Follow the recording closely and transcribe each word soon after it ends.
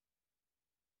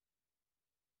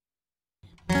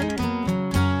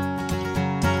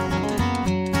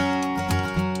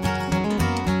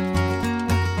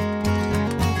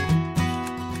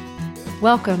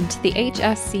Welcome to the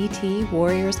HSCT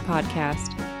Warriors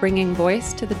Podcast, bringing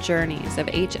voice to the journeys of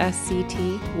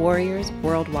HSCT warriors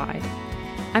worldwide.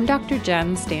 I'm Dr.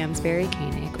 Jen Stansberry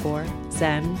Koenig, or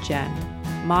Zen Jen,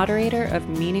 moderator of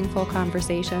meaningful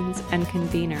conversations and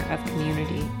convener of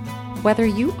community. Whether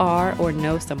you are or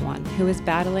know someone who is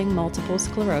battling multiple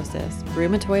sclerosis,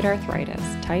 rheumatoid arthritis,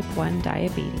 type 1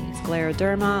 diabetes,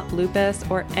 scleroderma, lupus,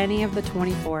 or any of the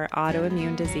 24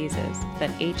 autoimmune diseases that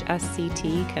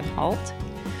HSCT can halt,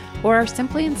 or are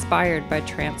simply inspired by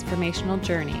transformational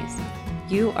journeys,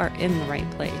 you are in the right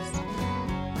place.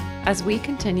 As we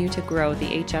continue to grow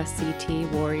the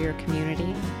HSCT warrior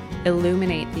community,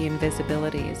 illuminate the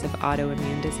invisibilities of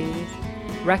autoimmune disease,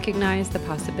 recognize the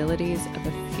possibilities of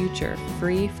a future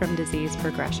free from disease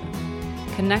progression,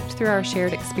 connect through our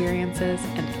shared experiences,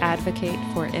 and advocate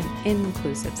for an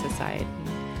inclusive society.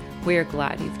 We are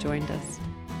glad you've joined us.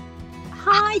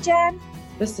 Hi, Jen.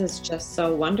 This is just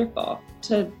so wonderful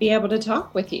to be able to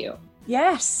talk with you.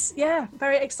 Yes, yeah,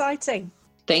 very exciting.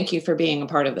 Thank you for being a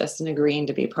part of this and agreeing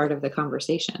to be part of the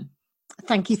conversation.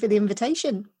 Thank you for the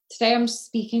invitation. Today I'm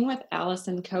speaking with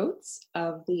Allison Coates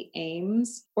of the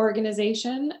AIMS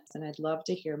organization, and I'd love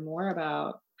to hear more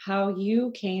about how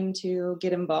you came to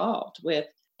get involved with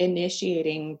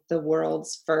initiating the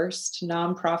world's first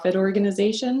nonprofit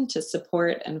organization to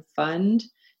support and fund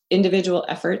individual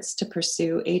efforts to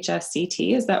pursue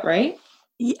HSCT. Is that right?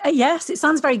 Yes, it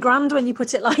sounds very grand when you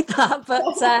put it like that,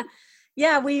 but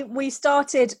yeah, we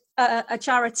started a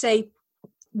charity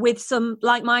with some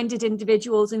like-minded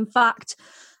individuals. In fact,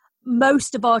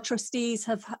 most of our trustees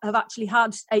have actually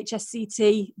had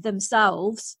HSCT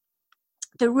themselves.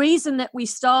 The reason that we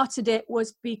started it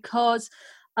was because,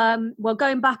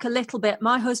 going back a little bit,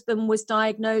 my husband was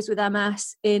diagnosed with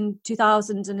MS in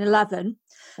 2011,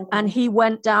 and he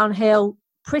went downhill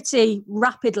pretty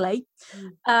rapidly.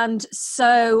 And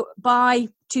so by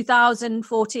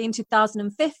 2014,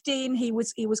 2015, he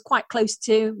was quite close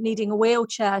to needing a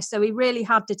wheelchair. So he really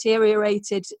had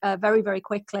deteriorated very, very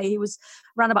quickly. He was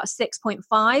around about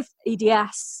 6.5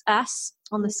 EDSS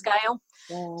on the scale.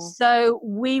 Yeah. So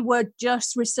we were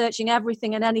just researching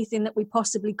everything and anything that we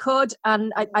possibly could.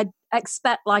 And I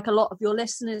expect, like a lot of your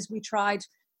listeners, we tried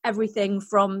everything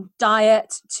from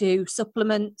diet to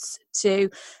supplements to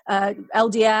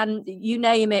LDN, you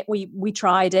name it, we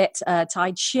tried it.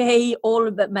 Tai Chi, all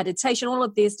of that, meditation, all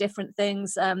of these different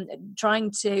things, trying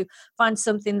to find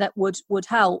something that would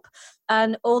help.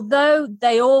 And although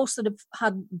they all sort of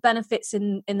had benefits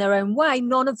in their own way,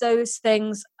 none of those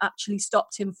things actually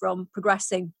stopped him from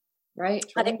progressing. Right.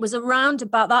 And it was around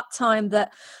about that time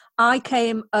that I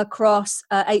came across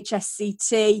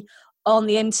HSCT on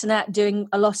the internet, doing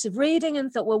a lot of reading,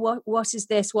 and thought, well, what is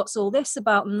this? What's all this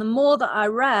about? And the more that I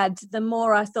read, the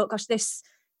more I thought, gosh, this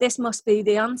must be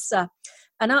the answer.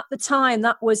 And at the time,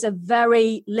 that was a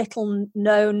very little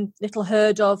known, little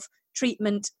heard of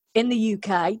treatment in the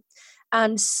UK.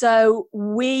 And so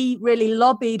we really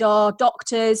lobbied our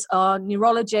doctors, our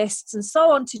neurologists, and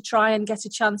so on to try and get a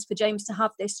chance for James to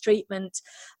have this treatment.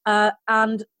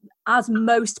 And as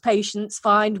most patients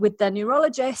find with their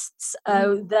neurologists,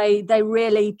 they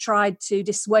really tried to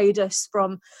dissuade us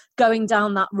from going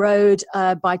down that road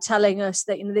by telling us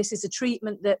that, this is a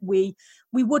treatment that we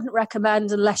wouldn't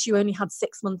recommend unless you only had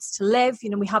 6 months to live.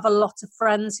 We have a lot of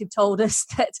friends who told us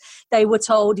that they were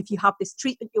told, if you have this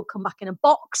treatment, you'll come back in a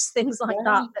box, things like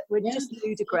that were just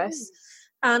ludicrous.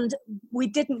 And we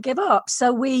didn't give up.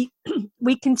 So we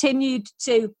continued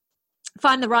to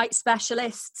find the right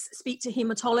specialists, speak to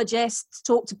hematologists,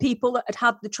 talk to people that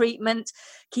had the treatment,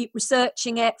 keep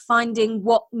researching it, finding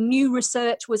what new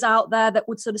research was out there that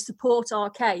would sort of support our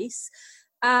case.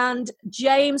 And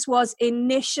James was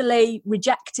initially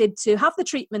rejected to have the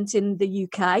treatment in the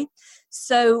UK.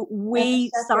 So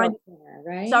we signed... Center,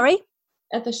 right? Sorry?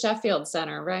 At the Sheffield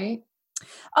Center, right?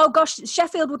 Oh gosh,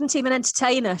 Sheffield wouldn't even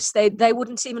entertain us. They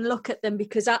wouldn't even look at them,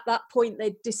 because at that point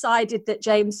they decided that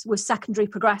James was secondary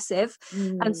progressive.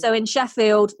 And so in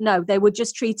Sheffield, no, they were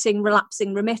just treating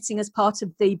relapsing remitting as part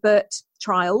of the BERT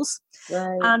trials.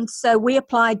 Right. And so we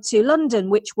applied to London,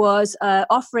 which was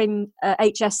offering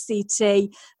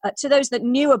HSCT to those that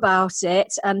knew about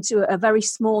it, and to a very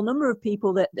small number of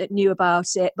people that knew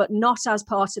about it, but not as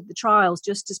part of the trials,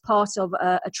 just as part of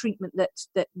a treatment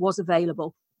that was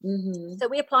available. So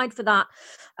we applied for that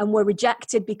and were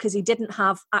rejected because he didn't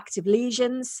have active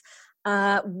lesions.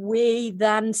 We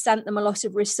then sent them a lot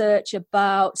of research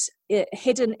about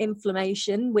hidden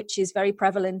inflammation, which is very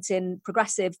prevalent in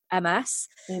progressive MS.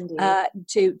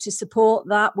 To support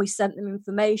that, we sent them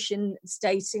information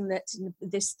stating that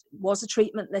this was a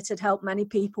treatment that had helped many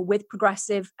people with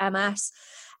progressive MS.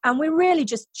 And we really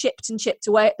just chipped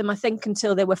away at them, I think,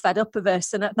 until they were fed up of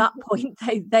us. And at that point,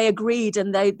 they agreed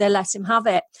and they let him have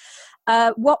it.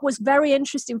 What was very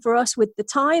interesting for us with the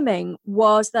timing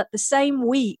was that the same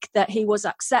week that he was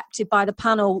accepted by the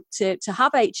panel to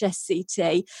have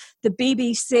HSCT, the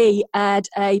BBC aired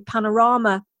a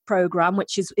panorama program,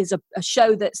 which is a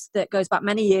show that goes back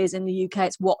many years in the UK.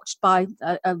 It's watched by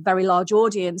a very large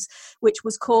audience, which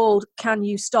was called Can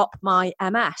You Stop My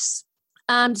MS?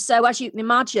 And so, as you can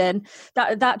imagine,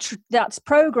 that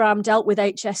program dealt with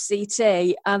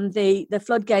HSCT, and the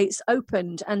floodgates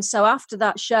opened. And so, after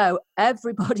that show,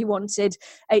 everybody wanted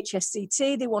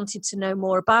HSCT. They wanted to know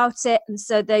more about it, and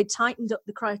so they tightened up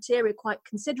the criteria quite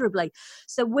considerably.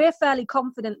 So, we're fairly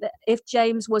confident that if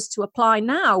James was to apply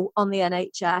now on the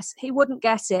NHS, he wouldn't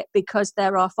get it because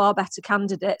there are far better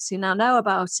candidates who now know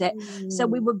about it. So,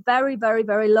 we were very, very,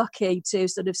 very lucky to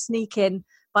sort of sneak in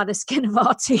by the skin of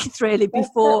our teeth, really,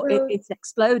 before it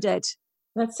exploded.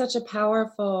 That's such a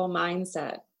powerful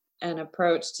mindset and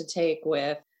approach to take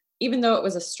with, even though it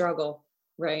was a struggle,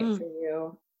 right, for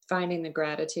you, finding the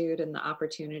gratitude and the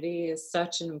opportunity is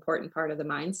such an important part of the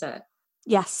mindset.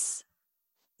 Yes.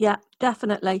 Yeah,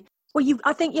 definitely. Well,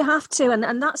 I think you have to,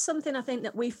 and that's something I think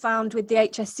that we found with the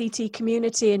HSCT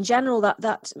community in general,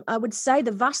 that I would say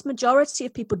the vast majority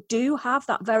of people do have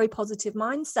that very positive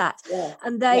mindset,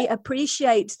 and they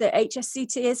appreciate that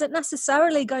HSCT isn't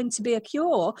necessarily going to be a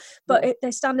cure, but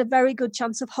they stand a very good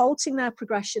chance of halting their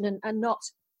progression and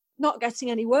not getting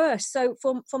any worse. So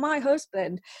for my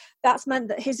husband, that's meant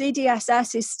that his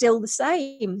EDSS is still the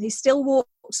same. He still walks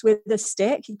with a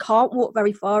stick. He can't walk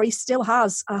very far. He still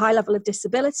has a high level of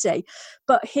disability,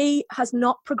 but he has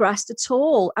not progressed at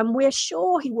all. And we're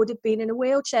sure he would have been in a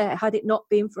wheelchair had it not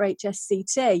been for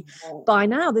HSCT. By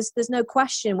now, there's no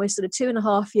question. We're sort of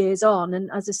 2.5 years on. And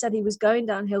as I said, he was going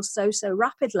downhill so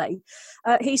rapidly.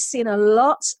 He's seen a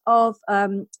lot of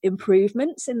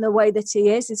improvements in the way that he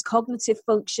is. His cognitive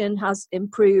function has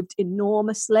improved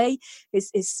enormously.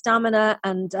 His stamina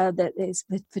and his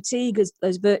fatigue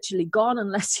has virtually gone,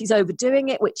 unless he's overdoing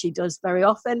it, which he does very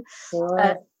often.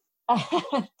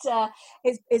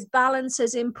 His balance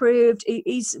has improved.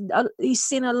 He's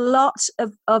seen a lot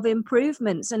of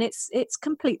improvements, and it's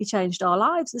completely changed our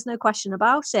lives. There's no question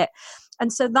about it.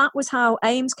 And so that was how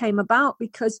AIMS came about,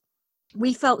 because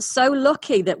we felt so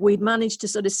lucky that we'd managed to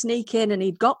sort of sneak in, and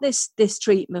he'd got this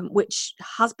treatment, which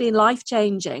has been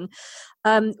life-changing.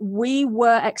 We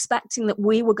were expecting that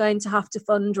we were going to have to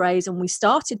fundraise, and we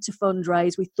started to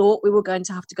fundraise. We thought we were going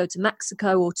to have to go to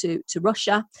Mexico or to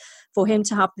Russia for him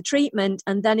to have the treatment,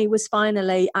 and then he was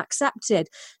finally accepted.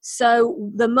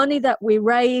 So the money that we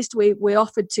raised, we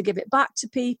offered to give it back to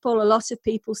people. A lot of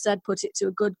people said put it to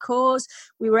a good cause.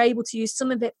 We were able to use some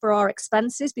of it for our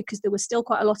expenses, because there were still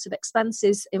quite a lot of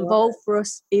expenses involved for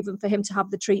us, even for him to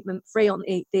have the treatment free on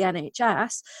the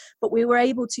NHS. But we were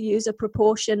able to use a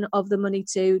proportion of the money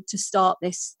to start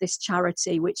this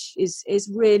charity, which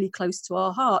is really close to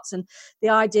our hearts. And the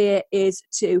idea is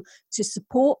to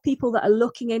support people that are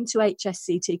looking into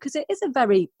HSCT, because it is a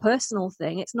very personal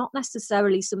thing. It's not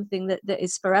necessarily something that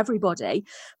is for everybody,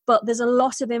 but there's a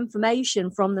lot of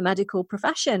information from the medical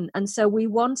profession. And so we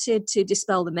wanted to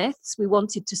dispel the myths. We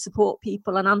wanted to support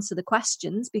people and answer the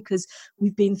questions, because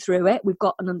we've been through it. We've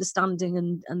got an understanding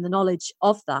and the knowledge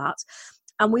of that.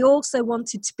 And we also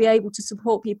wanted to be able to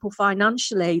support people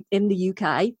financially in the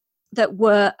UK that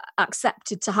were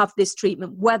accepted to have this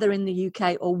treatment, whether in the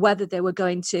UK or whether they were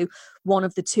going to one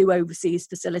of the 2 overseas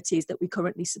facilities that we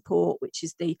currently support, which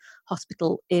is the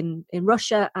hospital in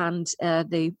Russia and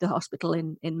the hospital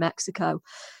in Mexico.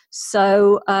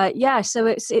 So so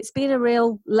it's been a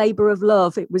real labour of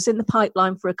love. It was in the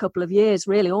pipeline for a couple of years,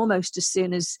 really. Almost as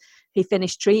soon as he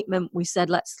finished treatment, we said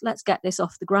let's get this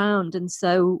off the ground. And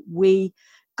so we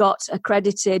got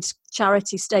accredited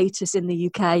charity status in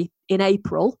the UK in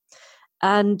April,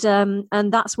 and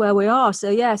that's where we are. So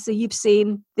you've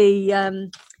seen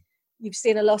you've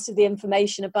seen a lot of the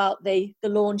information about the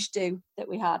launch do that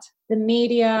we had. The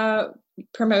media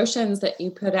promotions that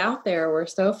you put out there were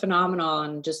so phenomenal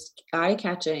and just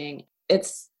eye-catching.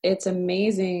 It's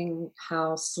amazing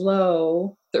how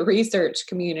slow the research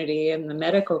community and the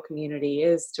medical community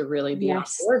is to really be on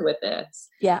board with this.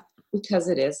 Yeah. Because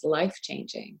it is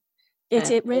life-changing.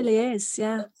 It really is,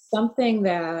 yeah. Something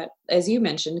that, as you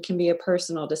mentioned, can be a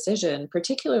personal decision,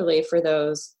 particularly for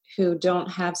those who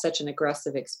don't have such an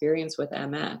aggressive experience with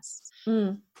MS.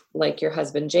 Like your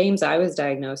husband, James, I was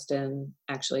diagnosed in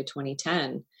actually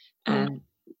 2010 and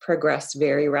progressed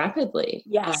very rapidly.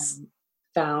 Yes.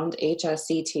 Found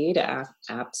HSCT to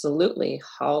absolutely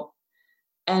help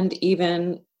and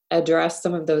even address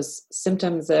some of those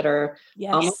symptoms that are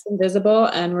almost invisible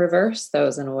and reverse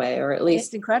those in a way, or at least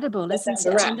it's incredible, isn't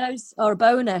it? And those are a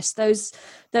bonus. Those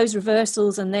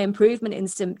reversals and the improvement in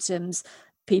symptoms,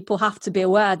 people have to be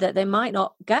aware that they might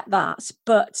not get that,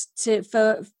 but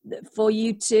for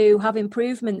you to have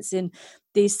improvements in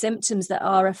these symptoms that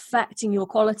are affecting your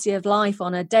quality of life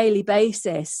on a daily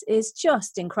basis is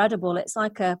just incredible. It's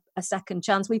like a second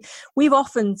chance. We've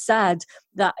often said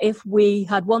that if we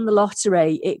had won the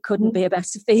lottery, it couldn't be a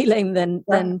better feeling than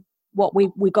what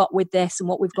we got with this and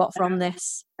what we've got from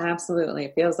this. Absolutely.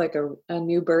 It feels like a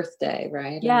new birthday,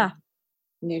 right? Yeah.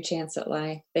 New chance at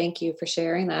life. Thank you for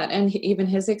sharing that, and even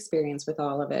his experience with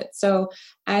all of it. So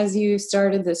as you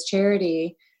started this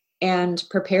charity and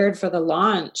prepared for the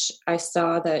launch, I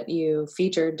saw that you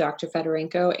featured Dr.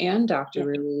 Fedorenko and Dr.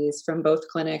 Ruiz from both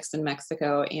clinics in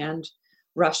Mexico and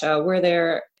Russia. Were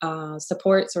there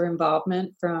supports or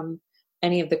involvement from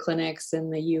any of the clinics in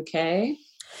the UK?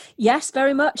 Yes,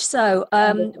 very much so.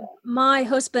 My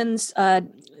husband's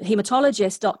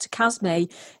hematologist, Dr.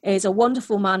 Kazmi, is a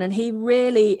wonderful man, and he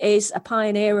really is a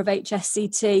pioneer of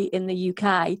HSCT in the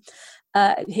UK.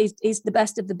 He's the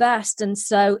best of the best, and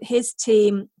so his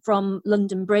team from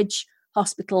London Bridge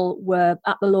Hospital were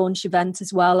at the launch event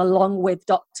as well, along with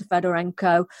Dr.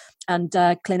 Fedorenko and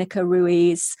Clinica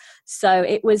Ruiz. So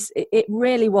it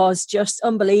really was just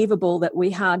unbelievable that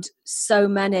we had so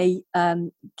many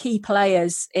key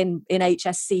players in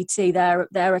HSCT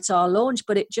there at our launch.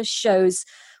 But it just shows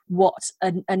what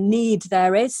a need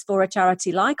there is for a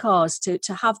charity like ours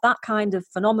to have that kind of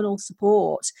phenomenal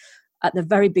support at the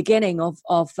very beginning of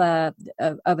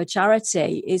a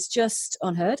charity is just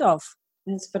unheard of.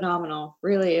 It's phenomenal.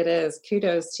 Really, it is.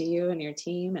 Kudos to you and your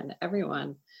team and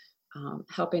everyone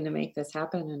helping to make this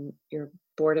happen. And your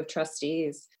board of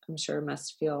trustees, I'm sure,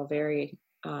 must feel very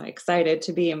excited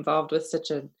to be involved with such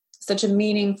a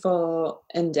meaningful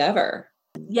endeavor.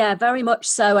 Yeah, very much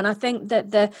so. And I think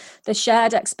that the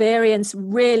shared experience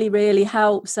really, really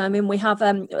helps. I mean, we have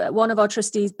one of our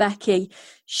trustees, Becky,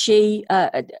 she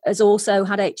has also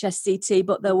had HSCT,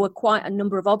 but there were quite a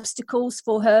number of obstacles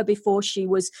for her before she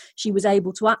was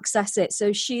able to access it.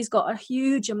 So she's got a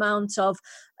huge amount of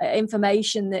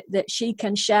information that she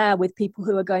can share with people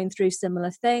who are going through similar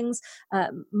things.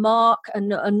 Mark,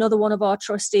 another one of our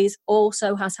trustees,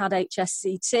 also has had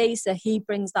HSCT, so he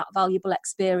brings that valuable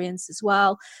experience as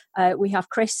well. We have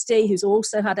Christy, who's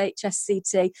also had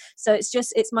HSCT. So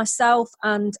it's myself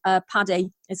and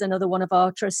Paddy is another one of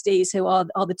our trustees who are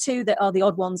the two that are the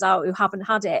odd ones out who haven't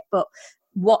had it, but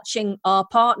watching our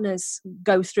partners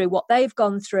go through what they've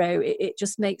gone through, it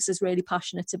just makes us really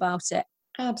passionate about it.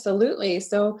 Absolutely.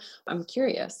 So I'm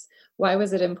curious, why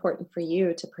was it important for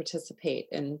you to participate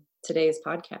in today's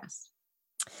podcast?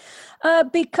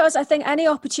 Because I think any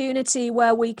opportunity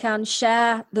where we can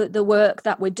share the work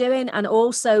that we're doing and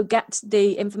also get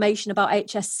the information about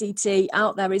HSCT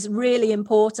out there is really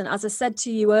important. As I said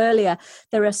to you earlier,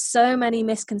 there are so many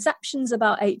misconceptions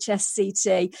about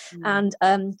HSCT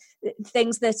and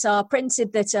things that are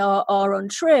printed that are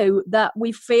untrue, that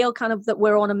we feel kind of that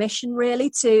we're on a mission really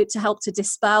to help to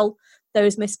dispel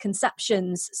those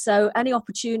misconceptions. So any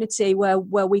opportunity where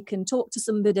we can talk to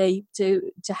somebody to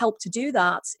help to do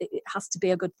that, it has to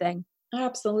be a good thing.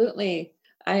 Absolutely.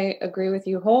 I agree with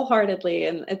you wholeheartedly.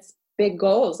 And it's big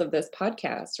goals of this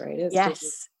podcast, right? Is to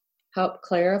help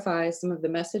clarify some of the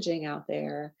messaging out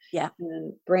there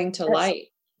and bring to light.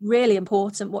 Really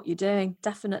important what you're doing,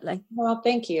 definitely. Well,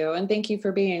 thank you. And thank you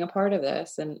for being a part of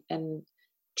this and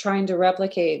trying to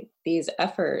replicate these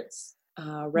efforts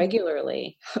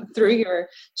regularly through your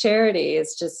charity.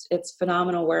 It's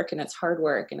phenomenal work and it's hard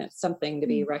work, and it's something to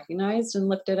be recognized and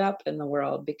lifted up in the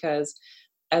world, because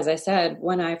as I said,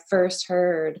 when I first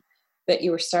heard that you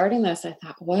were starting this, I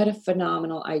thought, what a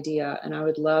phenomenal idea. And I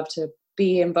would love to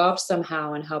be involved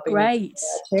somehow in helping. Great.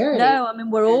 Charity. No, I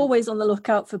mean, we're always on the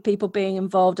lookout for people being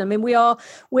involved. I mean,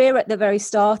 we're at the very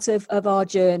start of our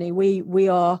journey. We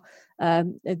are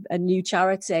a new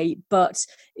charity, but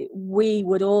we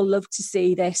would all love to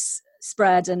see this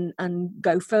spread and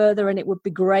go further, and it would be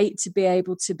great to be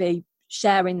able to be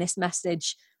sharing this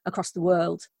message across the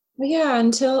world. Well, yeah,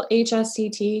 until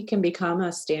HSCT can become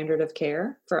a standard of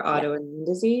care for autoimmune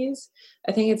disease,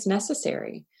 I think it's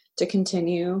necessary to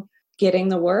continue getting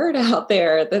the word out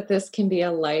there that this can be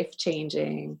a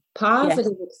life-changing,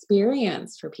 positive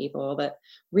experience for people that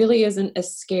really isn't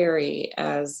as scary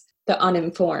as the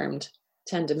uninformed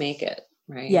tend to make it,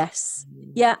 right? Yes.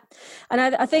 Yeah. And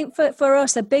I think for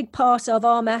us, a big part of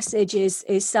our message is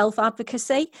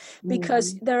self-advocacy,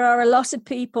 because there are a lot of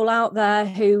people out there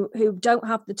who don't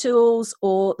have the tools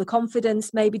or the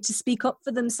confidence maybe to speak up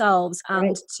for themselves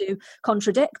and to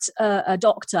contradict a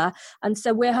doctor. And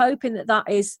so we're hoping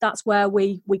that's where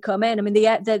we come in. I mean,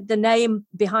 the name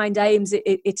behind AIMS,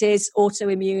 it is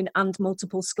autoimmune and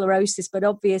multiple sclerosis, but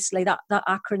obviously that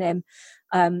acronym,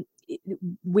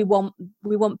 we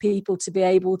want people to be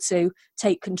able to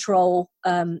take control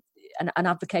and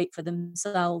advocate for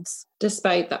themselves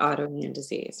despite the autoimmune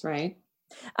disease, right?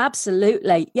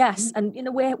 Absolutely, yes. And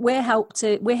we're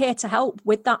here to help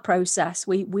with that process.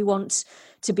 We want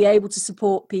to be able to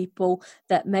support people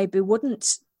that maybe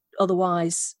wouldn't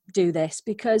otherwise do this,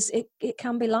 because it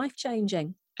can be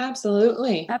life-changing.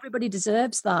 Absolutely. Everybody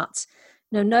deserves that.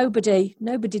 Nobody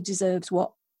deserves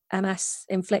what MS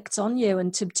inflicts on you,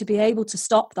 and to be able to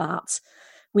stop that,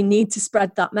 we need to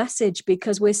spread that message,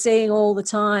 because we're seeing all the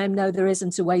time, no, there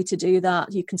isn't a way to do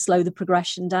that. You can slow the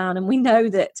progression down, and we know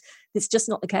that it's just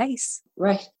not the case.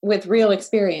 Right, with real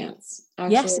experience.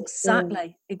 Yes,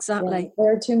 exactly. Yeah,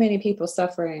 there are too many people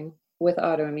suffering with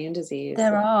autoimmune disease.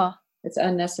 There are. It's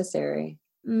unnecessary.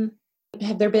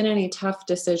 Have there been any tough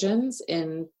decisions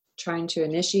in trying to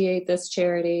initiate this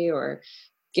charity or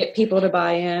get people to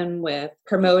buy in with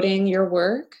promoting your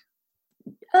work?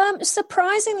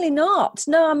 Surprisingly not.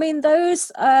 No, I mean,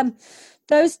 those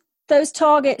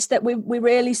targets that we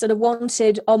really sort of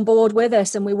wanted on board with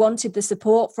us, and we wanted the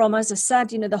support from, as I said,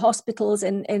 the hospitals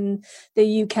in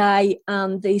the UK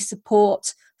and the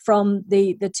support from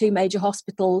the two major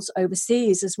hospitals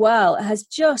overseas as well, has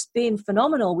just been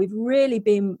phenomenal. We've really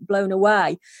been blown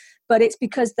away. But it's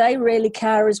because they really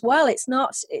care as well. It's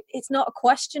not a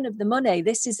question of the money.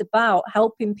 This is about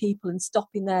helping people and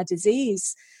stopping their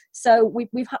disease. So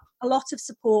we've had a lot of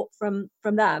support from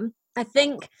them. I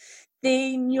think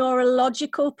the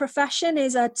neurological profession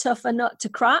is a tougher nut to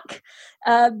crack,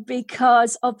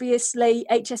 because obviously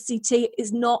HSCT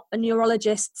is not a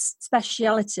neurologist's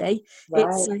speciality. Right.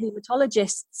 It's a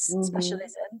hematologist's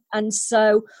specialism. And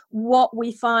so what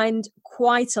we find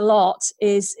quite a lot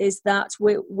is that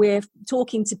we're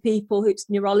talking to people whose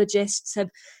neurologists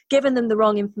have given them the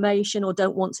wrong information or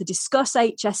don't want to discuss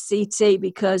HSCT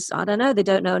because, I don't know, they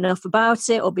don't know enough about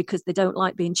it, or because they don't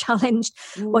like being challenged,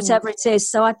 whatever it is.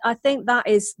 So I think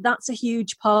that's a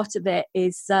huge part of it,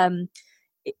 is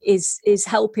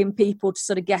helping people to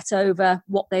sort of get over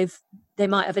what they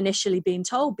might have initially been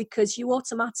told, because you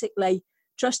automatically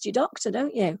trust your doctor,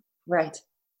 don't you? Right.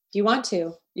 You want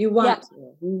to. You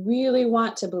really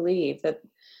want to believe that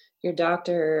your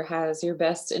doctor has your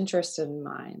best interest in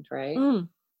mind, right?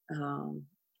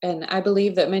 And I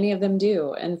believe that many of them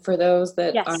do. And for those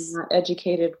that are not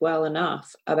educated well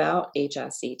enough about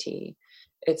HSCT,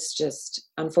 it's just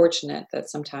unfortunate that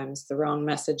sometimes the wrong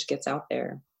message gets out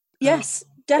there. Yes,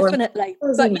 definitely.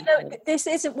 But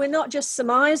we're not just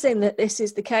surmising that this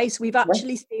is the case. We've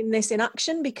actually seen this in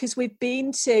action, because we've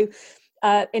been to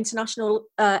international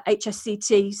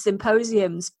HSCT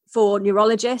symposiums for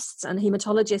neurologists and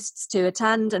hematologists to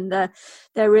attend, and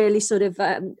they're really sort of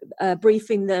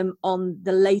briefing them on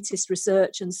the latest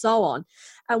research and so on.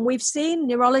 And we've seen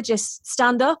neurologists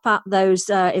stand up at those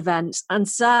events and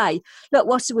say, look,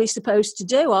 what are we supposed to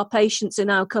do? Our patients are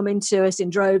now coming to us in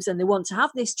droves and they want to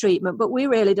have this treatment, but we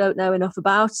really don't know enough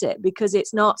about it because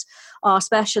it's not our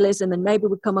specialism, and maybe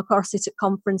we come across it at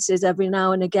conferences every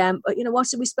now and again. But,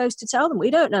 what are we supposed to tell them? We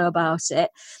don't know about it.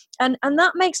 And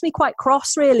that makes me quite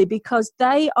cross, really, because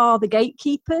they are the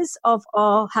gatekeepers of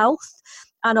our health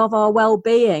and of our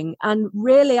well-being. And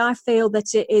really, I feel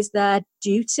that it is their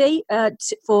duty to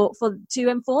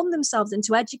inform themselves and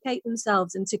to educate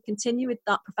themselves and to continue with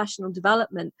that professional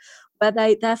development, where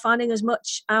they're finding as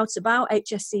much out about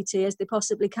HSCT as they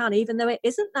possibly can, even though it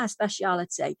isn't their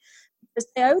speciality, because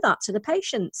they owe that to the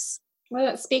patients. Well,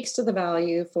 it speaks to the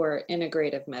value for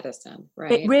integrative medicine,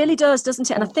 right? It really does, doesn't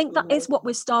it? And I think that is what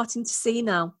we're starting to see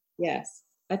now. Yes.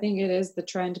 I think it is the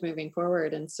trend moving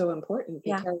forward, and so important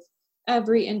because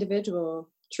every individual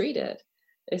treated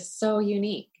is so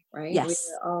unique, right?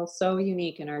 Yes. We're all so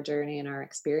unique in our journey and our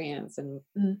experience, and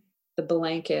the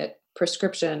blanket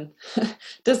prescription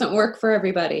doesn't work for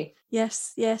everybody.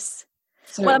 Yes.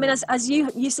 Certainly. Well, I mean, as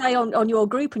you say on your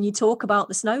group, and you talk about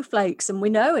the snowflakes, and we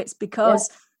know it's because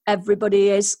everybody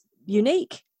is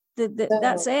unique.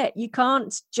 That's it. You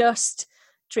can't just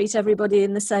treat everybody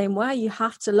in the same way. You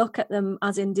have to look at them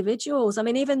as individuals. I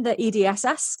mean, even the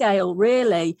EDSS scale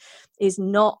really is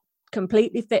not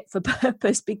completely fit for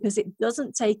purpose because it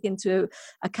doesn't take into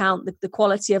account the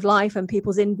quality of life and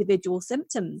people's individual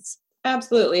symptoms.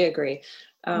 Absolutely agree.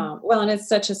 Well, and it's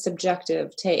such a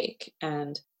subjective take.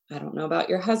 And I don't know about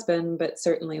your husband, but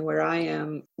certainly where I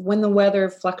am, when the weather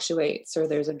fluctuates or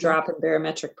there's a drop in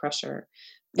barometric pressure,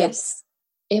 yes,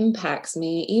 it impacts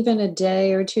me even a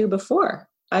day or two before.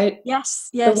 Yes.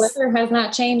 The weather has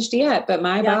not changed yet, but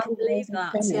my body. I can believe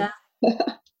that. Yeah.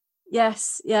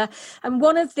 Yes, yeah. And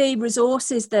one of the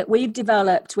resources that we've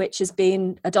developed, which has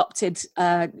been adopted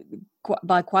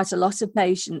by quite a lot of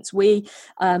patients, we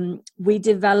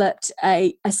developed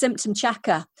a symptom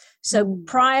checker. So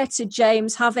prior to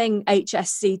James having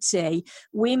HSCT,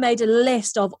 we made a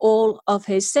list of all of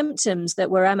his symptoms that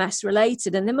were MS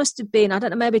related. And there must have been, I don't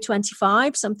know, maybe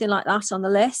 25, something like that on the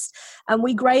list. And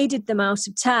we graded them out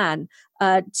of 10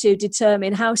 to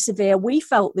determine how severe we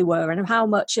felt they were and how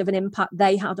much of an impact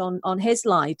they had on his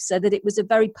life, so that it was a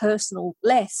very personal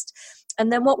list. And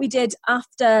then what we did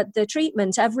after the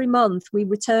treatment, every month we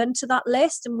returned to that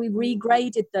list and we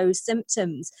regraded those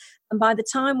symptoms. And by the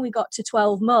time we got to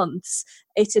 12 months,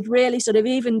 it had really sort of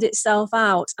evened itself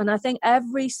out. And I think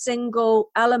every single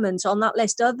element on that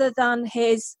list, other than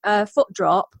his foot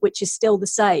drop, which is still the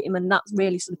same, and that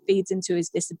really sort of feeds into his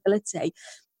disability,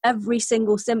 every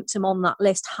single symptom on that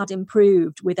list had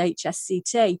improved with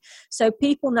HSCT. So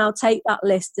people now take that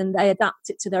list and they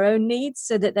adapt it to their own needs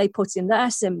so that they put in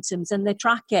their symptoms and they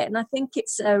track it. And I think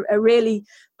it's a really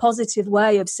positive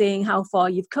way of seeing how far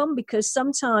you've come, because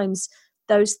sometimes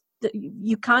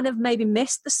you kind of maybe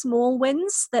miss the small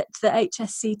wins that the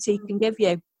HSCT can give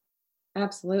you.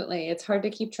 Absolutely. It's hard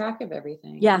to keep track of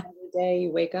everything. Yeah. Every day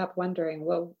you wake up wondering,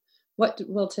 well, what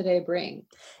will today bring?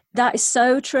 That is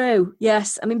so true.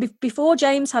 Yes. I mean, before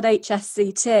James had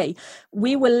HSCT,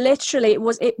 we were literally,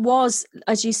 it was,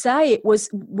 as you say, it was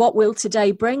what will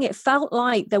today bring. It felt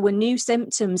like there were new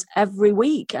symptoms every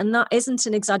week. And that isn't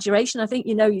an exaggeration. I think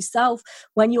you know yourself,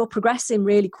 when you're progressing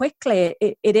really quickly,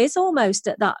 it is almost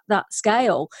at that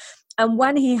scale. And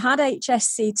when he had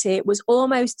HSCT, it was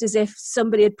almost as if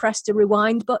somebody had pressed a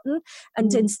rewind button.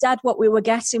 And instead, what we were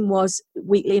getting was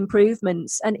weekly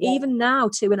improvements. And even now,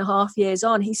 2.5 years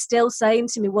on, he's still saying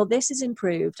to me, well, this is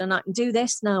improved and I can do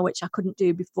this now, which I couldn't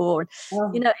do before. And,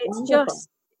 it's wonderful.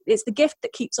 It's the gift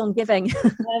that keeps on giving.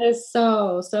 That is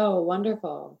so, so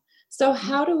wonderful. So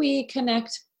how do we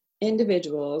connect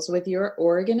individuals with your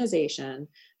organization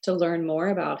to learn more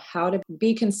about how to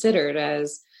be considered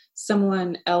as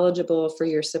someone eligible for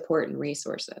your support and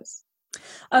resources?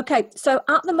 Okay, so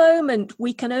at the moment,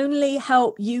 we can only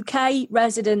help UK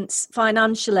residents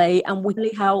financially, and we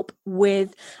only help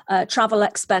with travel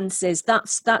expenses.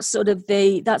 That's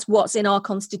what's in our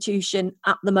constitution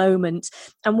at the moment.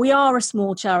 And we are a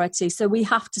small charity, so we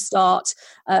have to start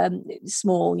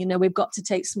small. We've got to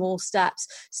take small steps.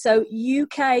 So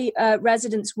UK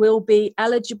residents will be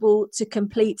eligible to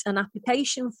complete an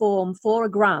application form for a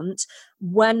grant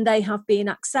when they have been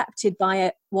accepted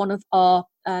by one of the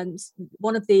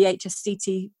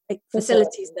HSCT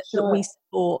facilities that we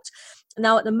support.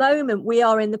 Now, at the moment, we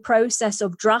are in the process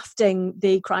of drafting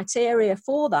the criteria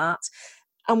for that.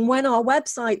 And when our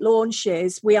website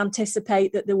launches, we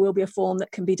anticipate that there will be a form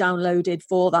that can be downloaded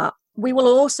for that. We will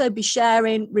also be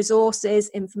sharing resources,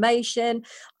 information,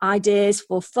 ideas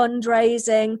for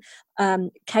fundraising,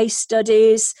 case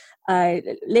studies,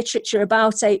 literature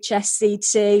about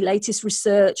HSCT, latest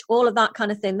research, all of that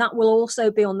kind of thing. That will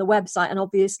also be on the website, and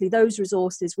obviously those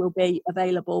resources will be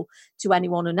available to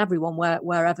anyone and everyone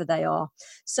wherever they are.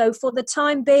 So for the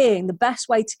time being, the best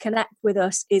way to connect with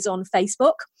us is on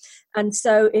Facebook. And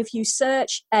so if you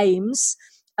search AIMS,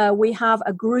 we have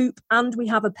a group and we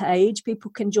have a page.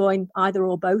 People can join either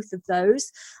or both of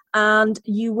those. And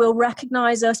you will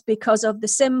recognize us because of the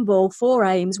symbol for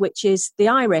AIMS, which is the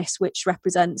iris, which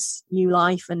represents new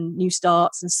life and new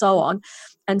starts and so on.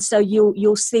 And so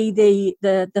you'll see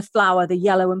the flower, the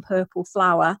yellow and purple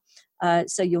flower.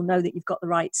 So you'll know that you've got the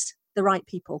right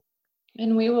people.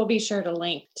 And we will be sure to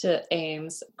link to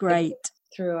AIMS. Great.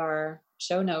 Through our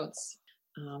show notes.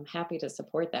 Happy to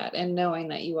support that. And knowing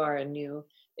that you are a new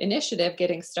initiative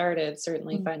getting started,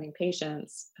 certainly finding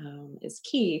patients is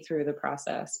key through the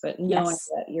process, but knowing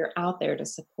that you're out there to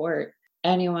support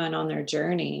anyone on their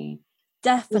journey.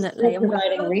 Definitely. And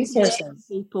providing resources.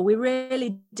 People, we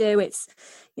really do. It's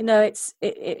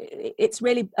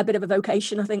really a bit of a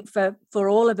vocation, I think, for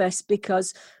all of us,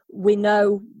 because we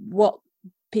know what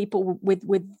people with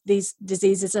these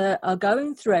diseases are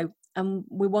going through, and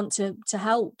we want to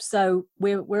help. So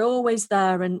we're always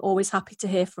there and always happy to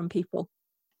hear from people.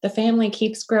 The family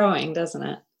keeps growing, doesn't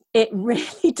it? It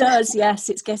really does. Yes,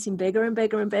 it's getting bigger and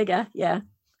bigger and bigger. Yeah.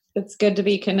 It's good to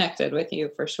be connected with you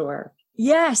for sure.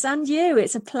 Yes, and you.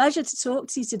 It's a pleasure to talk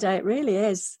to you today. It really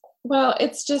is. Well,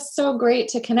 it's just so great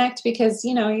to connect because,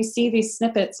 you see these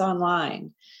snippets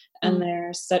online and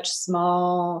they're such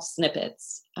small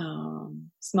snippets,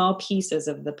 small pieces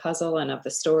of the puzzle and of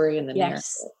the story and the narrative.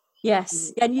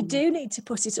 Yes, and you do need to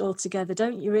put it all together,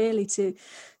 don't you, really, to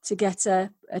get a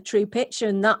true picture,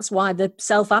 and that's why the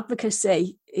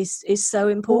self-advocacy is so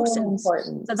important.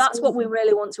 So that's what we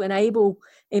really want to enable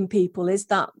in people, is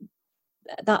that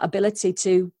ability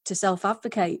to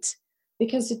self-advocate.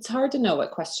 Because it's hard to know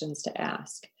what questions to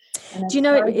ask. And do you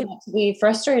know it to be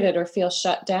frustrated or feel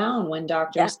shut down when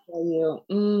doctors tell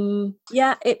you,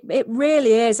 Yeah, it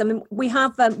really is. I mean, we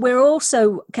have we're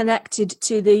also connected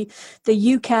to the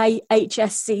UK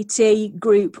HSCT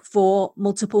group for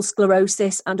multiple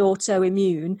sclerosis and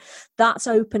autoimmune. That's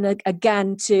open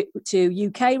again to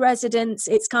UK residents.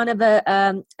 It's kind of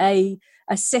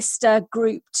a sister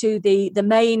group to the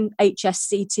main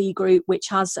HSCT group, which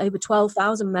has over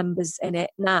 12,000 members in it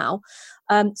now.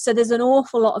 So there's an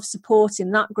awful lot of support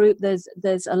in that group.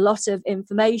 There's a lot of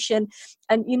information.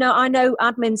 And, I know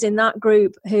admins in that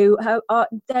group who are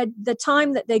the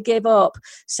time that they give up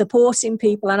supporting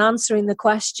people and answering the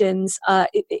questions,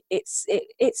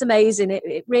 it's amazing.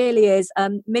 It really is.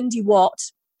 Mindy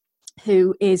Watt,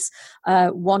 who is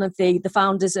one of the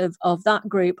founders of that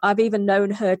group. I've even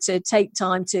known her to take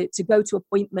time to go to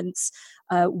appointments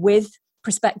with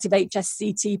prospective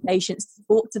HSCT patients, to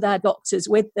talk to their doctors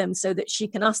with them so that she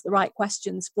can ask the right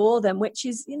questions for them, which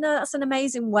is, that's an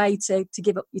amazing way to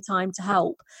give up your time to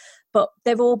help. But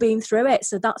they've all been through it,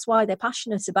 so that's why they're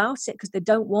passionate about it, because they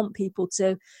don't want people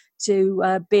to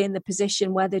be in the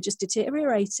position where they're just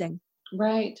deteriorating.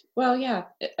 Right. Well, yeah.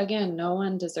 Again, no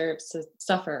one deserves to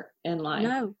suffer in life.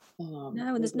 No,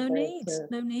 and there's no need.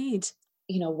 No need.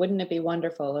 Wouldn't it be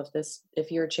wonderful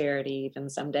if your charity even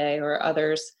someday or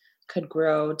others could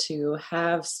grow to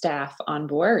have staff on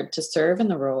board to serve in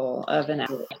the role of an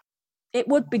advocate? It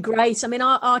would be great. I mean,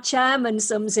 our chairman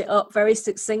sums it up very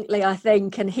succinctly, I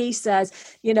think, and he says,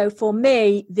 for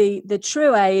me, the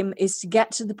true aim is to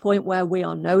get to the point where we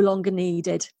are no longer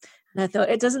needed. And I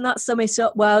thought, doesn't that sum it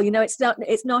up well?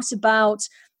 It's not about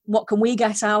what can we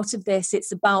get out of this.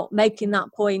 It's about making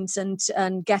that point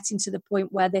and getting to the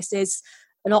point where this is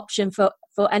an option for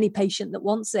any patient that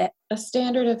wants it. A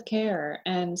standard of care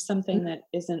and something that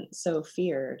isn't so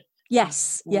feared.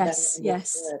 Yes.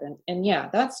 And yeah,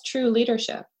 that's true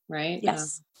leadership, right?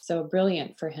 Yes. So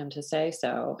brilliant for him to say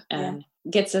so, and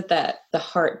gets at the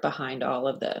heart behind all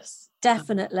of this.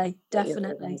 Definitely. Your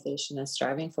organization is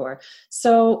striving for.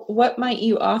 So what might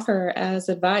you offer as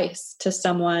advice to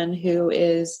someone who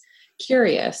is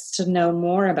curious to know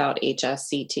more about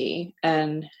HSCT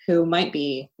and who might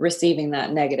be receiving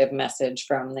that negative message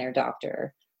from their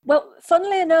doctor? Well,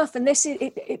 funnily enough, and this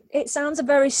it sounds a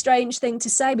very strange thing to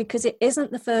say, because it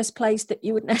isn't the first place that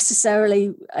you would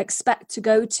necessarily expect to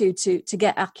go to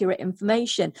get accurate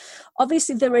information.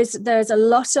 Obviously, there's a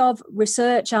lot of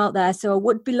research out there, so I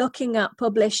would be looking at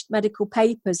published medical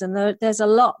papers, and there's a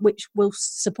lot which will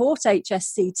support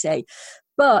HSCT.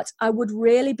 But I would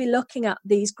really be looking at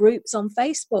these groups on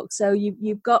Facebook. So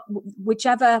you've got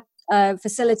whichever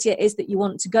facility it is that you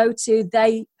want to go to,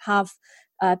 they have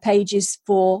pages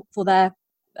for their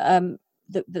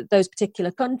those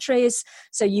particular countries,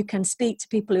 so you can speak to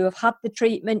people who have had the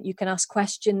treatment. You can ask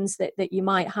questions that you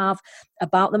might have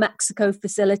about the Mexico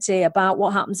facility, about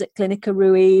what happens at Clinica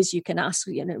Ruiz. You can ask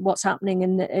what's happening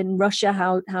in Russia,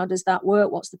 how does that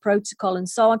work, what's the protocol, and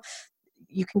so on.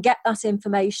 You can get that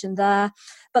information there,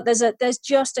 but there's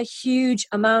just a huge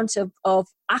amount of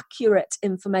accurate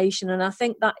information, and I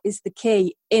think that is the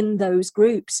key in those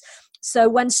groups. So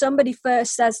when somebody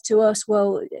first says to us,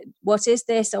 well, what is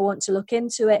this? I want to look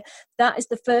into it. That is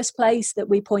the first place that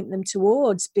we point them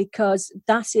towards, because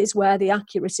that is where the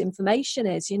accurate information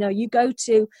is. You go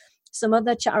to some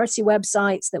other charity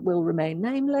websites that will remain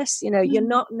nameless. You're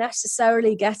not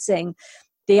necessarily getting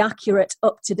the accurate,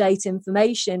 up-to-date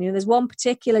information. There's one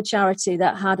particular charity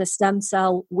that had a stem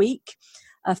cell week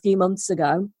a few months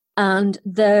ago, and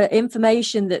the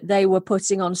information that they were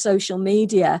putting on social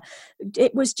media,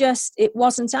 it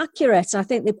wasn't accurate. I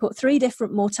think they put 3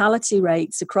 different mortality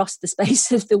rates across the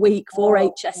space of the week for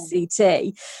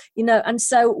HSCT, and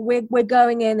so we're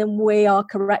going in and we are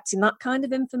correcting that kind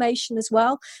of information as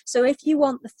well. So if you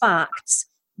want the facts,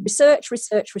 research.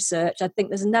 I think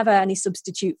there's never any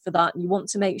substitute for that. And you want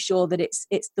to make sure that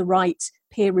it's the right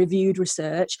peer-reviewed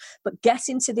research. But get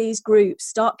into these groups,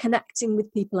 start connecting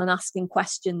with people and asking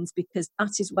questions, because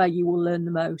that is where you will learn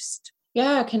the most.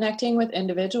 Yeah, connecting with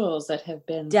individuals that have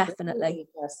been Definitely.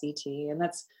 through HSCT. And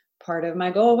that's part of my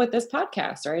goal with this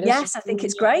podcast, right? Is just Yes, I think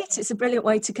it's great. It's a brilliant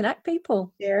way to connect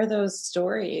people. share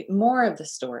more of the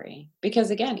story.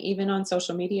 Because again, even on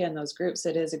social media and those groups,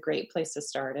 it is a great place to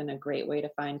start and a great way to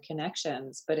find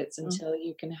connections. But it's until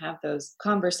you can have those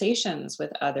conversations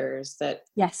with others that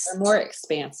Yes. are more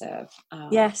expansive.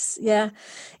 Yes, yeah.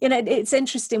 It's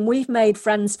interesting. We've made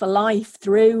friends for life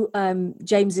through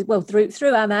James's, well, through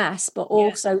MS, but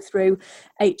also through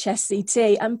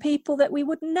HSCT, and people that we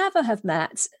would never have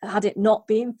met had it not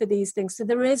been for these things. So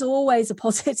there is always a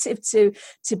positive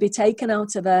to be taken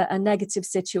out of a negative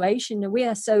situation, and we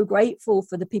are so grateful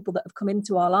for the people that have come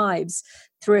into our lives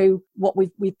through what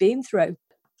we've been through.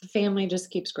 The family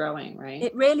just keeps growing, right?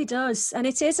 It really does. And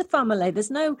it is a family. There's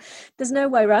no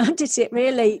way around it. It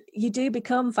really, you do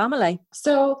become family.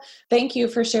 So thank you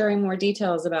for sharing more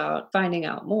details about finding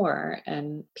out more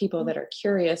and people that are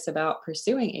curious about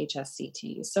pursuing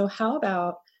HSCT. So how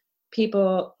about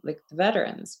people like the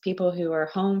veterans, people who are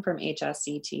home from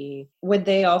HSCT? Would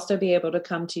they also be able to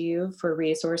come to you for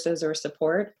resources or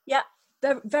support? Yeah.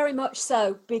 Very much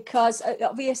so, because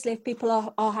obviously if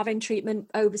people are having treatment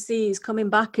overseas,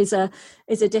 coming back is a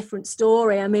different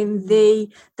story. I mean, the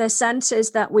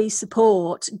centres that we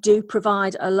support do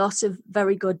provide a lot of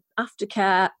very good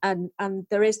aftercare, and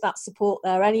there is that support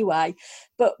there anyway.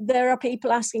 But there are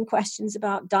people asking questions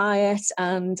about diet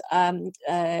and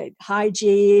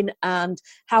hygiene and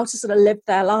how to sort of live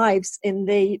their lives in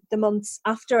the months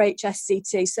after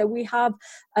HSCT. So we have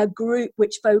a group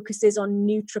which focuses on a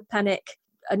neutropenic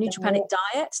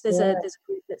diet. There's a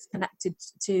group that's connected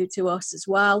to us as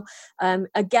well.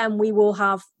 Again, we will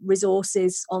have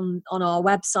resources on our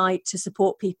website to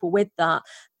support people with that.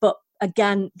 But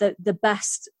again, the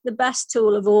best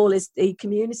tool of all is the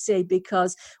community,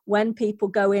 because when people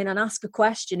go in and ask a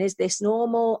question, is this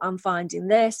normal? I'm finding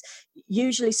this.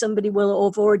 Usually somebody will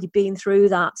have already been through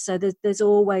that. So there's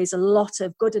always a lot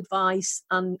of good advice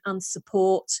and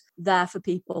support there for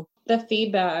people. The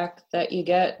feedback that you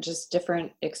get, just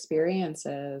different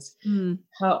experiences,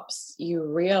 helps you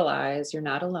realize you're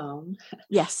not alone.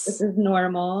 Yes. This is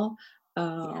normal.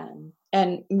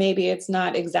 And maybe it's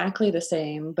not exactly the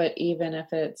same, but even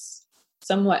if it's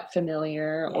somewhat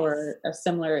familiar or a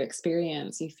similar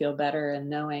experience, you feel better in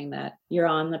knowing that you're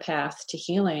on the path to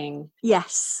healing.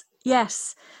 Yes.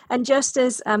 And just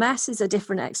as MS is a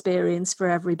different experience for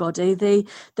everybody,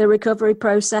 the recovery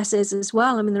processes as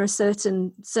well. I mean, there are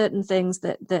certain things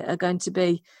that are going to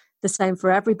be the same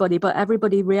for everybody, but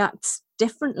everybody reacts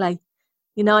differently.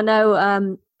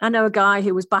 I know a guy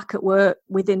who was back at work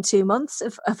within 2 months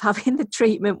of having the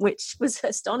treatment, which was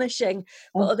astonishing.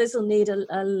 But others will need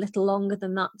a little longer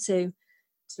than that to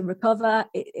recover.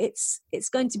 It's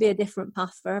going to be a different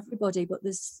path for everybody, but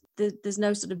there's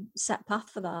no sort of set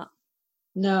path for that.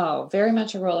 No, very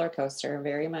much a roller coaster,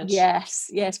 very much. Yes.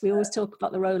 We always talk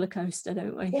about the roller coaster,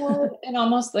 don't we? Well, and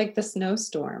almost like the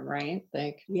snowstorm, right?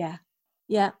 Like, yeah.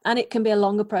 And it can be a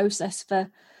longer process for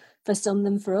some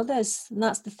than for others. And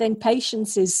that's the thing.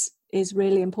 Patience is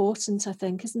really important, I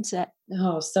think, isn't it?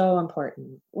 Oh, so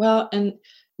important. Well, and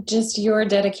just your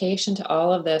dedication to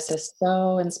all of this is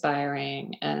so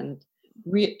inspiring and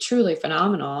truly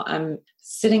phenomenal. I'm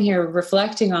sitting here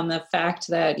reflecting on the fact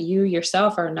that you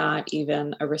yourself are not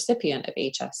even a recipient of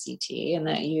HSCT, and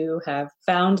that you have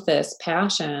found this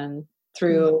passion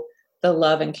through the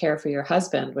love and care for your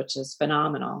husband, which is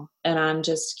phenomenal. And I'm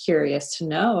just curious to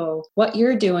know what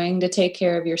you're doing to take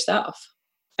care of yourself.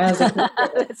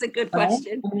 That's a good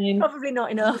question. I mean, probably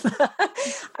not enough.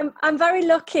 I'm very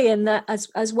lucky in that,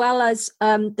 as well as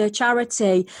the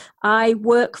charity, I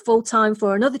work full time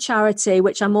for another charity,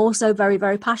 which I'm also very,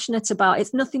 very passionate about.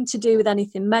 It's nothing to do with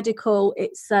anything medical.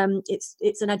 It's an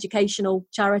educational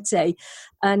charity,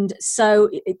 and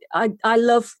so I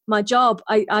love my job.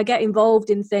 I get involved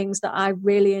in things that I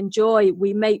really enjoy.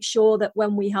 We make sure that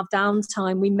when we have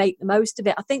downtime, we make the most of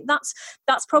it. I think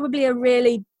that's probably a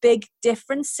really big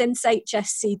difference since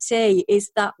HSCT,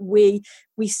 is that we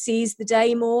seize the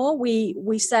day more.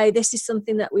 We say, this is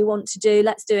something that we want to do.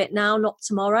 Let's do it now, not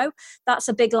tomorrow. That's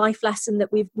a big life lesson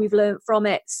that we've learned from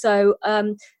it. So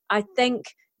I think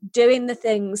doing the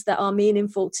things that are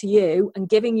meaningful to you and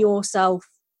giving yourself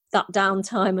that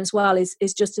downtime as well is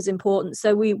just as important.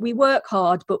 So we work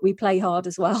hard, but we play hard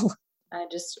as well. I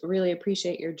just really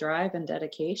appreciate your drive and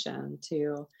dedication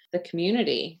to the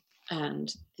community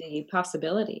and the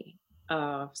possibility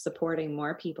of supporting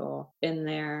more people in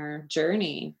their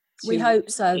journey We hope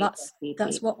so. HSCT.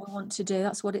 That's what we want to do.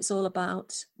 That's what it's all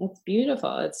about. It's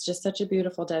beautiful. It's just such a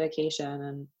beautiful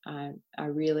dedication. And I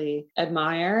really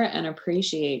admire and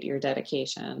appreciate your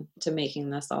dedication to making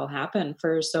this all happen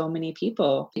for so many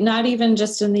people, not even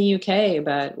just in the UK,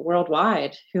 but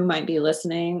worldwide, who might be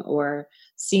listening or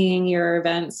seeing your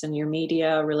events and your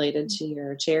media related to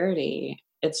your charity.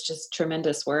 It's just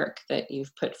tremendous work that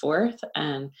you've put forth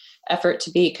and effort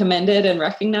to be commended and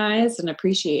recognized and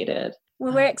appreciated.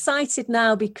 Well, we're excited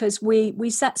now because we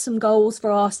set some goals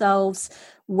for ourselves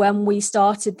when we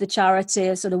started the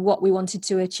charity, sort of what we wanted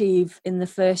to achieve in the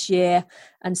first year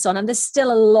and so on. And there's still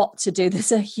a lot to do.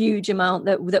 There's a huge amount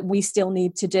that we still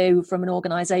need to do from an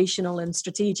organisational and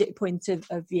strategic point of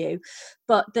view.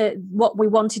 But what we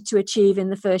wanted to achieve in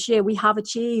the first year, we have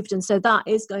achieved. And so that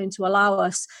is going to allow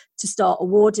us to start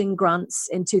awarding grants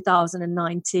in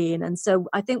 2019. And so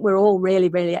I think we're all really,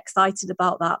 really excited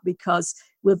about that because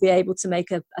we'll be able to make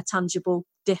a tangible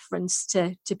difference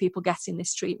to people getting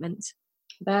this treatment.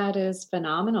 That is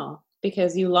phenomenal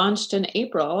because you launched in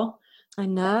April. I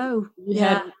know. You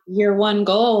had year one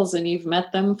goals and you've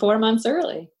met them 4 months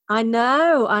early. I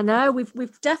know.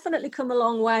 We've definitely come a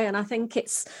long way, and I think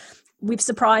we've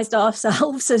surprised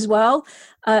ourselves as well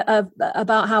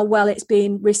about how well it's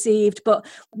been received. But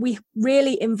we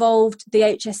really involved the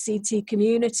HSCT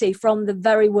community from the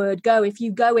very word go. If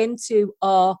you go into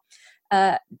our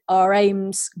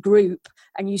AIMS group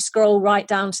and you scroll right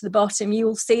down to the bottom, you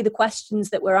will see the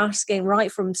questions that we're asking,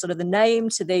 right from sort of the name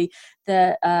to the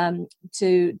way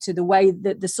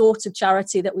that the sort of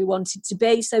charity that we wanted to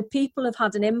be. So people have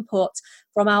had an input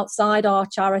from outside our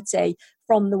charity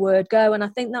from the word go, and I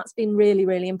think that's been really,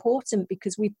 really important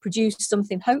because we've produced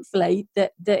something hopefully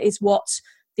that is what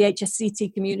the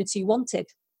HSCT community wanted.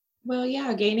 Well,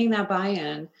 yeah, gaining that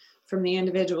buy-in from the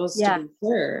individuals to be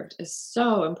served is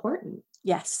so important.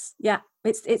 Yes, yeah,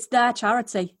 it's their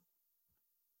charity.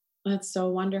 That's so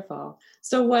wonderful.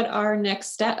 So what are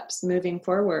next steps moving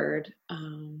forward?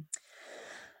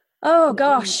 Oh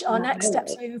gosh, our next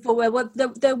steps moving forward. Well,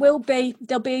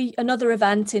 there'll be another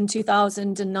event in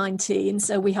 2019.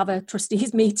 So we have a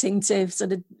trustees meeting to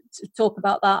sort of talk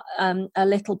about that a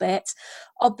little bit.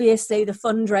 Obviously, the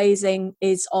fundraising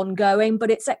is ongoing, but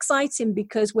it's exciting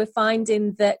because we're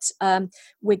finding that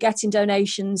we're getting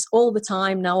donations all the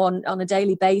time now on a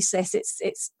daily basis.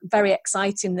 It's very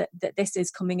exciting that this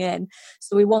is coming in.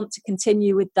 So we want to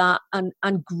continue with that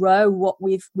and grow what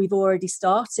we've already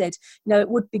started. You know, it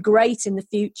would be great in the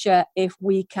future if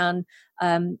we can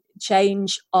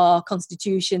change our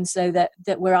constitution so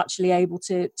that we're actually able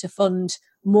to fund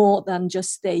more than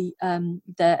just the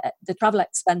travel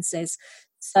expenses.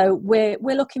 So we're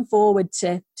looking forward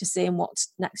to seeing what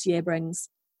next year brings.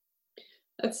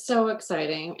 That's so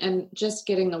exciting. And just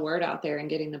getting the word out there and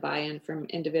getting the buy-in from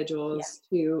individuals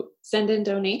to send in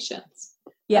donations.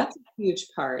 Yeah. That's a huge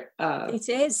part of it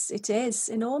is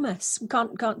enormous. We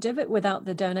can't do it without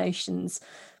the donations.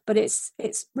 But it's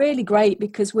really great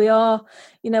because we are,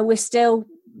 we're still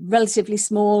relatively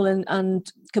small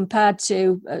and compared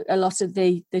to a lot of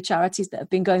the charities that have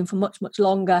been going for much, much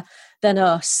longer than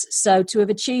us. So to have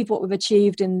achieved what we've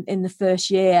achieved in the first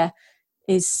year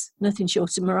is nothing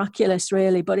short of miraculous,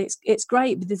 really. But it's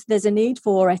great because there's a need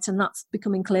for it, and that's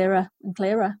becoming clearer and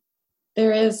clearer.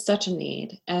 There is such a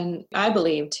need. And I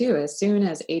believe, too, as soon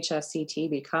as HSCT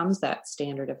becomes that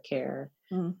standard of care,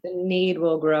 the need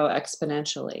will grow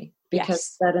exponentially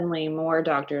because suddenly more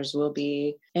doctors will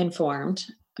be informed,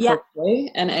 hopefully,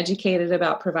 and educated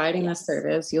about providing this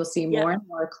service. You'll see more and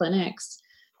more clinics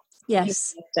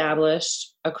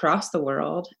established across the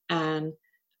world. And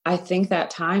I think that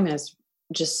time is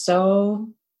just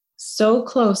so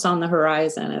close on the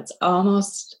horizon. It's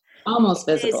almost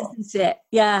visible. Isn't it?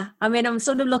 Yeah. I mean, I'm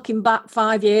sort of looking back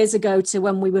 5 years ago to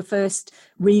when we were first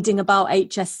reading about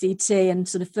HSCT and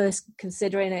sort of first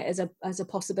considering it as a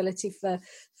possibility for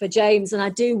James. And I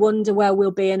do wonder where we'll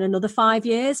be in another 5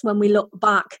 years when we look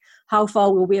back. How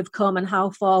far will we have come, and how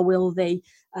far will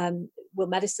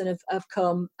medicine have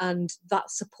come, and that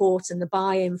support and the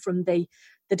buy-in from the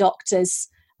doctors.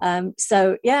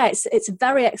 So yeah, it's a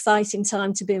very exciting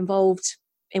time to be involved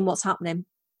in what's happening.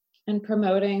 And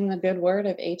promoting the good word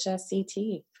of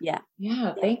HSCT. Yeah,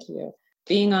 thank you.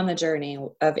 Being on the journey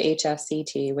of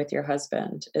HSCT with your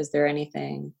husband, is there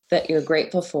anything that you're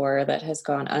grateful for that has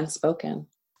gone unspoken?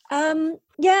 I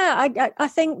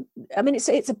think, I mean,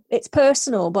 it's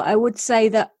personal, but I would say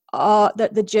that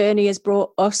the journey has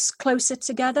brought us closer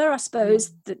together. I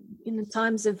suppose that in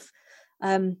times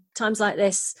like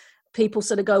this, people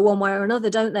sort of go one way or another,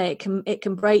 don't they? It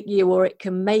can break you or it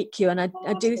can make you. And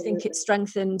I do think it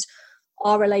strengthened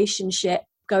our relationship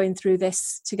going through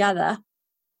this together.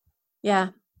 Yeah.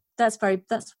 That's very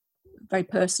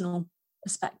personal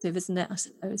perspective, isn't it? I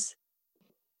suppose.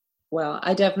 Well,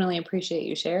 I definitely appreciate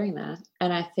you sharing that.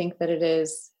 And I think that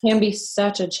can be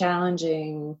such a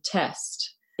challenging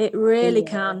test. It really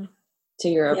can. To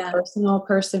your personal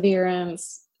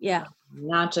perseverance. Yeah.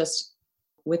 Not just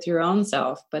with your own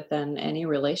self, but then any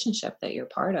relationship that you're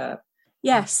part of.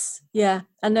 Yes. Yeah.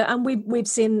 And we've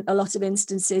seen a lot of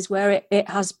instances where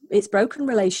it's broken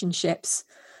relationships,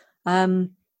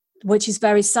 which is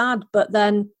very sad. But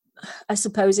then I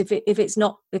suppose if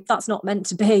that's not meant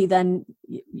to be, then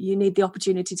you need the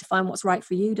opportunity to find what's right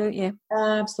for you, don't you?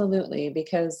 Absolutely,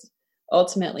 because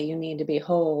ultimately you need to be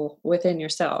whole within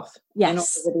yourself in order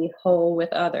to be whole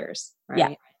with others, right?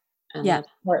 Yeah. And that's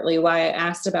partly why I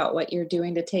asked about what you're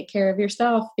doing to take care of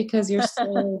yourself, because you're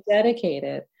so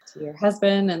dedicated to your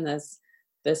husband and this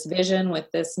vision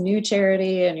with this new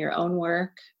charity and your own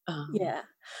work.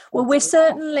 Well,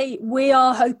 we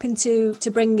are hoping to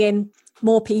bring in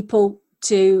more people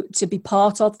to be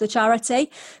part of the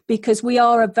charity, because we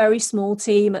are a very small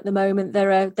team at the moment.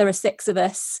 There are 6 of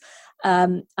us,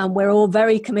 and we're all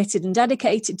very committed and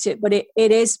dedicated to it, but it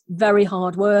is very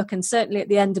hard work. And certainly at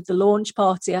the end of the launch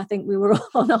party, I think we were all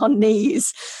on our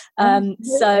knees.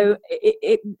 So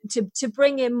to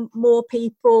bring in more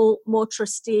people, more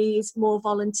trustees, more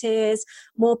volunteers,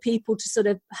 more people to sort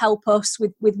of help us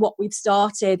with what we've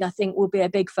started, I think will be a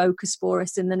big focus for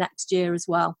us in the next year as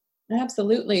well.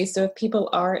 Absolutely. So if people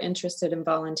are interested in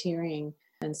volunteering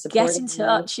and supporting, get in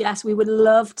touch. Yes, we would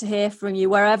love to hear from you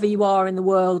wherever you are in the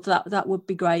world. That would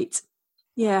be great.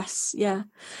 Yes, yeah.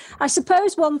 I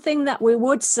suppose one thing that we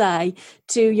would say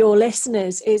to your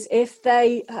listeners is, if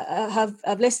they have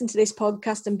listened to this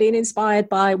podcast and been inspired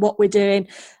by what we're doing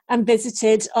and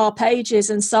visited our pages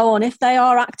and so on, if they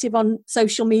are active on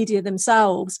social media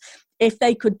themselves, if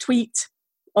they could tweet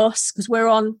us, because we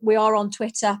are on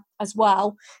Twitter as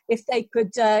well, if they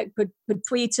could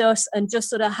tweet us and just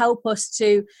sort of help us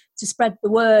to spread the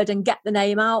word and get the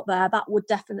name out there, that would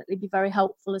definitely be very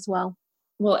helpful as well.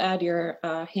 We'll add your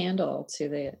handle to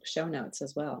the show notes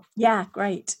as well. Yeah,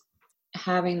 great.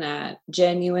 Having that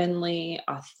genuinely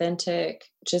authentic,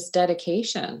 just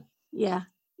dedication. Yeah.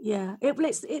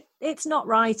 It's not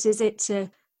right, is it,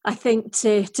 I think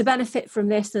to benefit from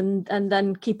this and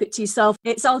then keep it to yourself.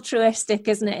 It's altruistic,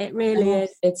 isn't it? It really is.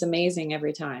 It's amazing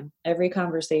every time. Every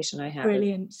conversation I have.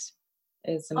 Brilliant.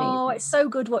 It's amazing. Oh, it's so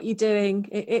good what you're doing.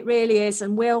 It really is.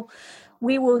 And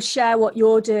we will share what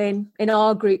you're doing in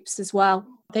our groups as well.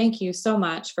 Thank you so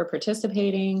much for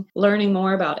participating, learning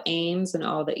more about AIMS and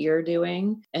all that you're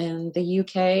doing in the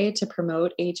UK to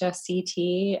promote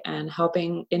HSCT and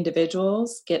helping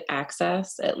individuals get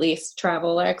access, at least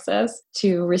travel access,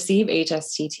 to receive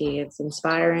HSCT. It's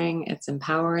inspiring, it's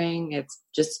empowering, it's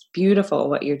just beautiful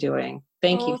what you're doing.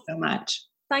 Thank you so much.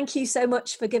 Thank you so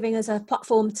much for giving us a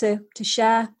platform to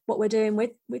share what we're doing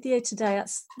with you today.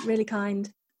 That's really kind.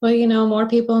 Well, more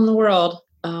people in the world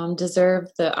deserve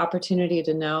the opportunity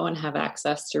to know and have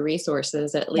access to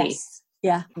resources, at least.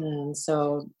 Yeah. And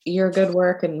so your good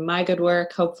work and my good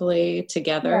work, hopefully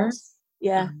together,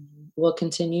 we'll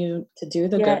continue to do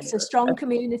the good. It's a strong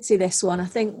community, this one. I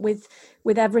think with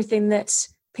everything that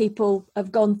people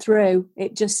have gone through,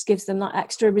 it just gives them that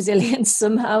extra resilience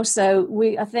somehow. So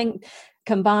I think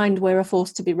combined, we're a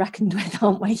force to be reckoned with,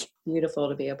 aren't we? Beautiful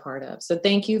to be a part of. So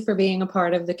thank you for being a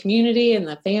part of the community and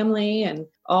the family, and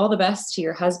all the best to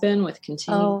your husband with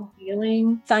continued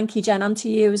healing. Thank you, Jen, and to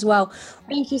you as well.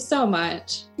 Thank you so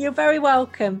much. You're very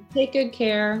welcome. Take good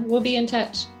care. We'll be in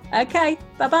touch. Okay.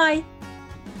 Bye-bye.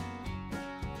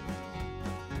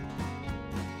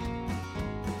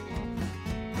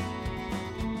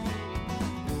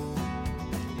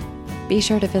 Be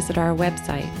sure to visit our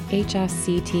website,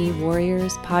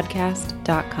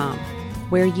 hsctwarriorspodcast.com,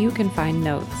 where you can find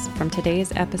notes from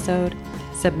today's episode,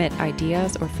 submit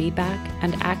ideas or feedback,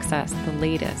 and access the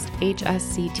latest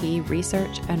HSCT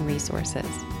research and resources.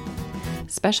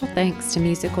 Special thanks to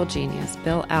musical genius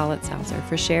Bill Alitzhauser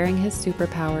for sharing his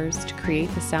superpowers to create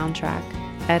the soundtrack,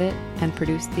 edit, and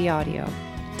produce the audio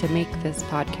to make this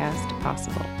podcast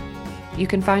possible. You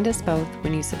can find us both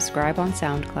when you subscribe on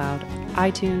SoundCloud,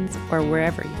 iTunes, or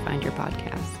wherever you find your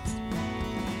podcasts.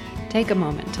 Take a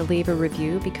moment to leave a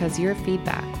review, because your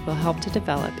feedback will help to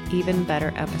develop even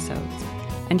better episodes,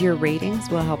 and your ratings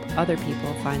will help other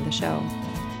people find the show.